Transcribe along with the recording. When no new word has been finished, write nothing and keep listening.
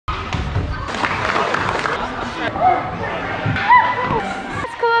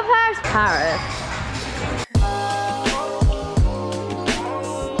Paris.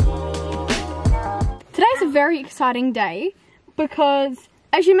 Today's a very exciting day because,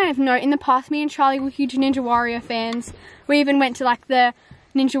 as you may have known, in the past me and Charlie were huge Ninja Warrior fans. We even went to like the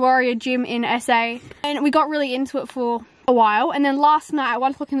Ninja Warrior gym in SA and we got really into it for a while, and then last night at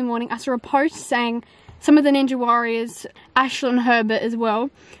 1 o'clock in the morning I saw a post saying some of the Ninja Warriors, Ashlin Herbert as well,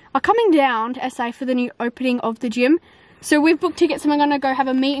 are coming down to SA for the new opening of the gym. So we've booked tickets and we're gonna go have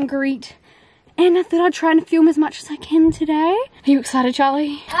a meet and greet, and I thought I'd try and film as much as I can today. Are you excited,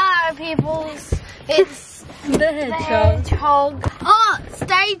 Charlie? Hi peoples, it's The Hedgehog. Oh,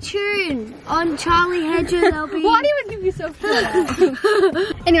 stay tuned on Charlie Hedger. There'll be... Why do you give yourself that?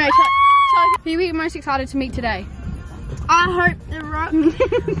 Anyway, Charlie, who are you most excited to meet today? I hope The Rock,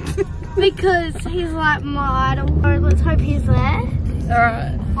 because he's like my idol. So let's hope he's there.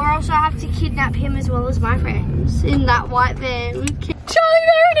 Alright. Or else I have to kidnap him as well as my friends in that white van. Charlie,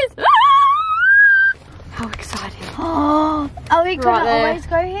 there it is! Ah! How exciting. Oh, are we gonna always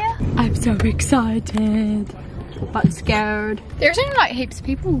go here? I'm so excited, but scared. There's only like heaps of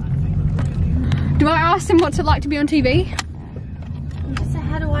people. Do I ask them what's it like to be on TV? So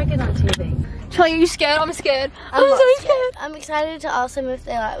how do I get on TV? Charlie, are you scared? I'm scared. I'm not so scared. I'm excited to ask them if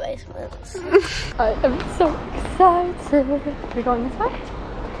they like basements. I am so excited. Are we going this way?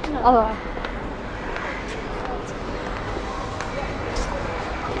 No. Other way.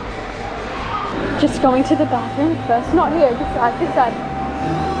 Just going to the bathroom first. Not here, this side, this side.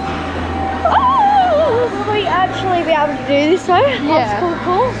 Will we actually be able to do this though? Yeah.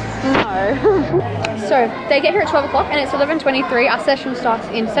 Cool. No. So they get here at 12 o'clock and it's 11:23. Our session starts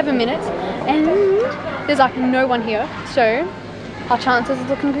in 7 minutes and there's like no one here, so our chances are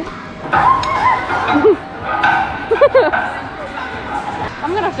looking good.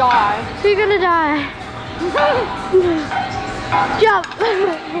 I'm gonna die. You're gonna die. Jump.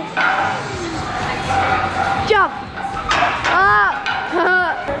 Jump.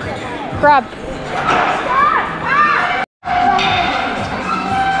 Grab.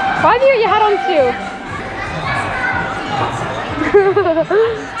 Why do you have your hat on too?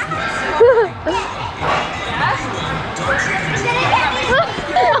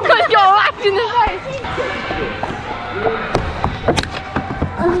 I'm gonna get whacked in the face.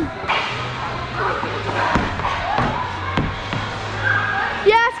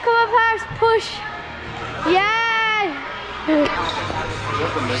 Yes, come on, Paris, push. Yay!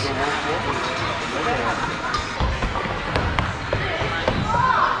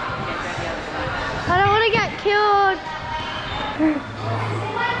 I don't want to get killed.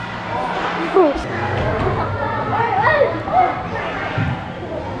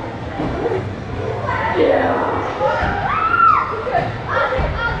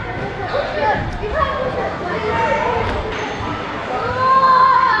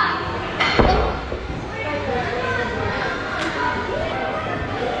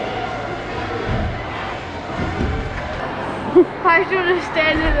 I should have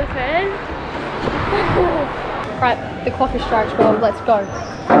stand in the fan. Right, the clock is strikes 12, let's go.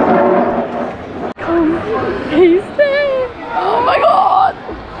 He's there! Oh my god!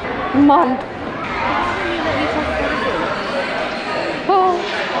 Mum. Oh.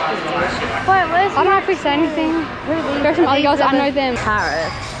 Wait, where's I don't know if we say anything. There's some other girls, I know them.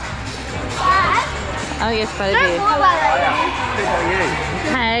 Paris. Oh yes, photo Don't you. fall about it.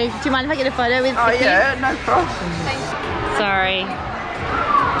 Hey, do you mind if I get a photo with Oh Vicky? yeah, no problem. Sorry.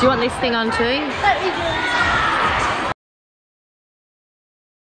 Do you want this thing on too? Let me do it.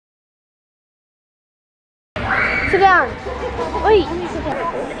 Sit down. Wait.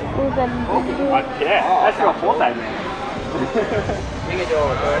 Well, then. Yeah, that's your forte, man.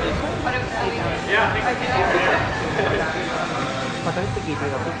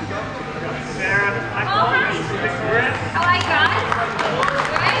 How are you guys?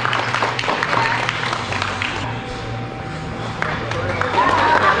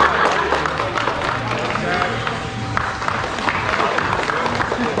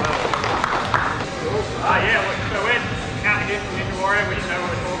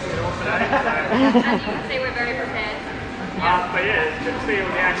 As you can see, we're very prepared. But yeah, it's good to see you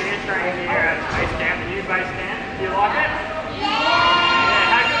all down here, training here at base camp, the new base camp. Do you like it?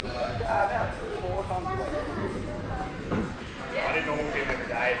 Yeah! About 4 times a week. I did normal gym every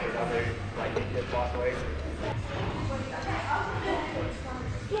day, but I do like twice a week.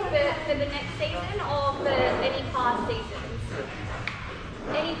 For the next season or for any past seasons?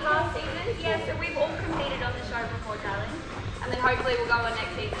 Any past seasons? Yeah, so we've all competed on the show before, darling. And then hopefully we'll go on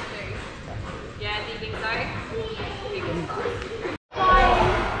next season too. Yeah, do you think so? Fingers crossed.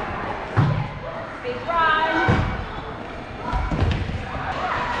 Big ride.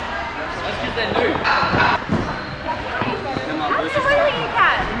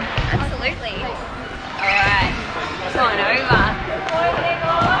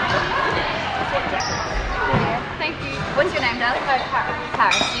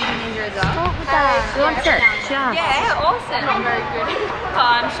 You want it? Yeah. Yeah, awesome. Not very good.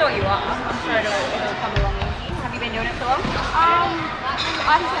 Oh, I'm sure you are. I'm sure it'll come along easy. Have you been doing it for long?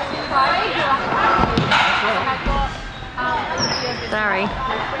 I'm just Friday. I've got Sorry.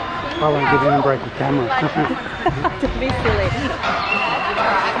 I won't get in and break the camera. Don't be silly.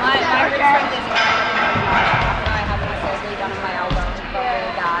 Alright, my good friend is I had my surgery done on my elbow. It felt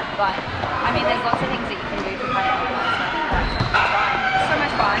really bad. But, I mean, there's lots of things that you can do to kind of help us. So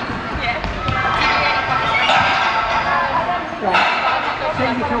much fun. Yeah.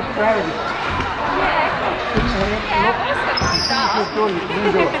 Take yourself proud of it. Yeah, awesome.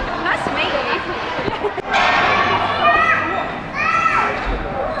 Nice to meet you.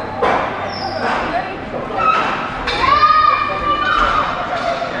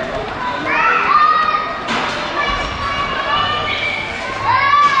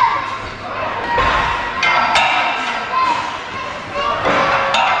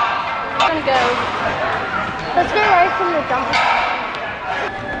 Let's go right from the dump.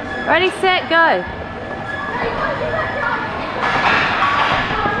 Ready, set, go.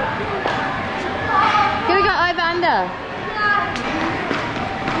 Here we go, over under.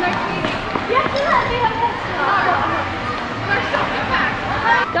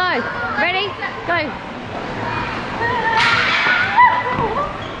 Go. Ready? Go.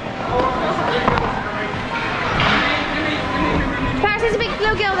 Paris, there's a big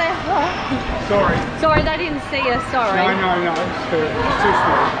little girl there. Sorry. Sorry, they didn't see us, sorry. No, it's too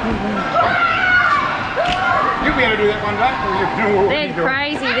small. You'll be able to do that one day, or you're going to what They're you're doing.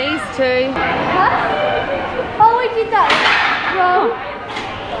 crazy, these two. Oh, we did that. Wrong.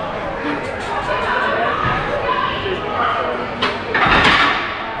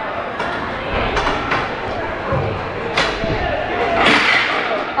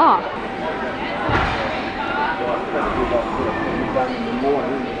 Oh.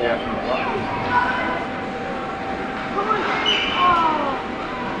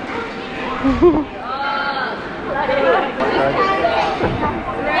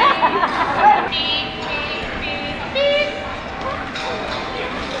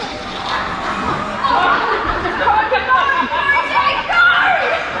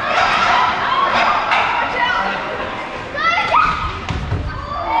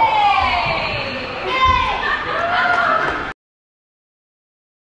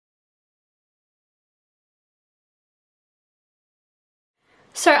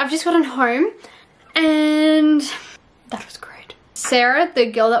 So I've just gotten home and that was great. Sarah, the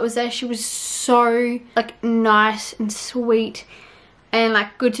girl that was there, she was so like nice and sweet and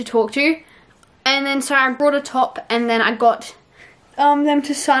like good to talk to. And then so I brought a top and then I got them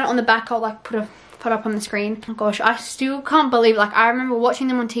to sign it on the back. I'll like put up on the screen. Oh gosh, I still can't believe, like I remember watching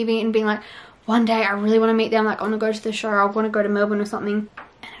them on TV and being like, one day I really want to meet them, like I want to go to the show, I want to go to Melbourne or something,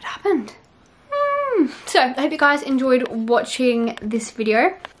 and it happened. So I hope you guys enjoyed watching this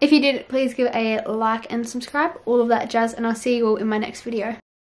video. If you did, please give it a like and subscribe, all of that jazz, and I'll see you all in my next video.